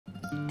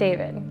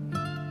David,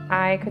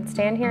 I could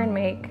stand here and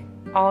make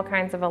all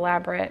kinds of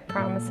elaborate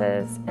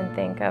promises and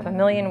think of a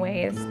million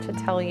ways to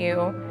tell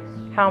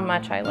you how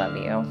much I love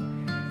you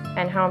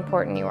and how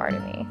important you are to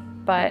me.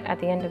 But at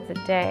the end of the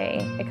day,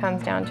 it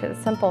comes down to the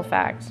simple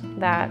fact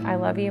that I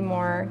love you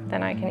more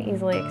than I can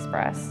easily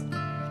express.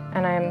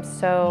 And I am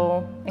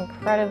so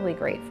incredibly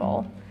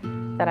grateful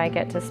that I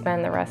get to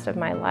spend the rest of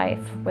my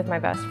life with my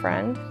best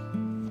friend.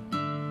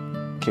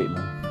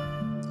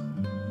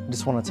 Kaitlyn, I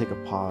just want to take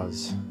a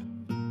pause.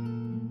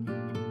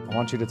 I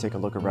want you to take a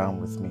look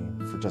around with me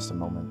for just a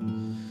moment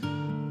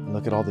and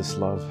look at all this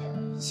love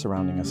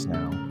surrounding us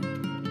now.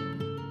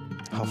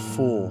 How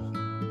full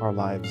our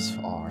lives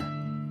are.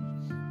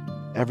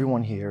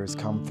 Everyone here has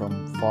come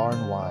from far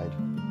and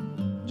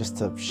wide just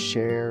to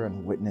share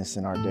and witness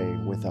in our day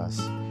with us.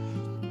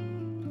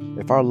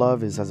 If our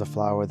love is as a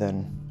flower,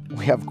 then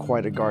we have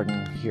quite a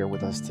garden here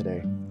with us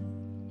today.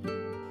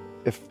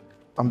 If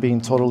I'm being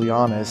totally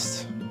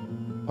honest,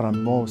 what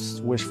I'm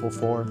most wishful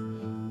for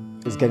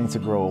is getting to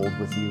grow old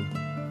with you.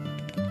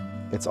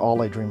 It's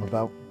all I dream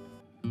about.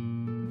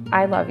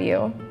 I love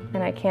you,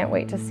 and I can't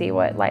wait to see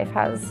what life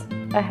has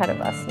ahead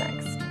of us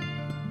next.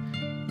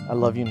 I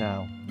love you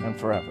now and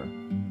forever.